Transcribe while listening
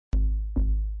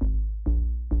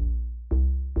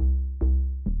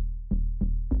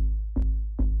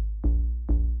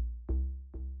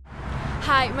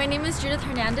Hi, my name is Judith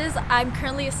Hernandez. I'm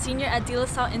currently a senior at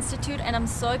LaSallian Institute, and I'm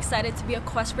so excited to be a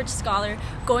QuestBridge scholar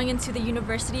going into the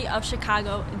University of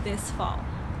Chicago this fall.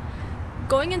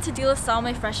 Going into LaSallian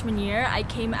my freshman year, I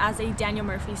came as a Daniel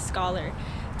Murphy scholar.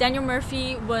 Daniel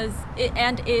Murphy was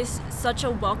and is such a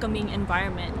welcoming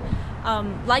environment.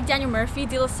 Like Daniel Murphy,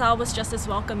 LaSallian was just as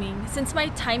welcoming. Since my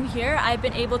time here, I've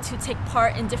been able to take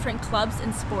part in different clubs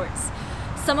and sports.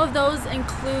 Some of those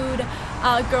include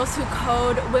Girls Who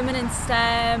Code, Women in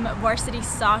STEM, Varsity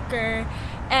Soccer,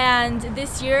 and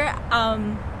this year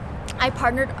I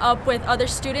partnered up with other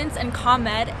students in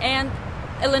ComEd and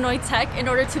Illinois Tech in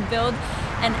order to build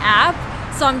an app.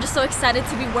 So I'm just so excited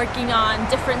to be working on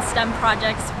different STEM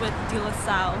projects with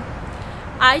LaSallian.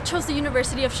 I chose the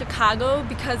University of Chicago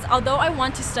because although I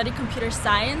want to study computer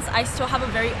science, I still have a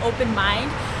very open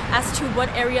mind as to what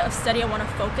area of study I want to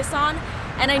focus on.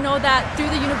 And I know that through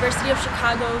the University of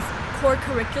Chicago's core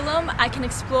curriculum, I can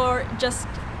explore just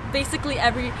basically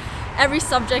every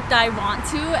subject I want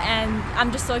to, and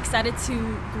I'm just so excited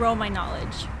to grow my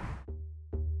knowledge.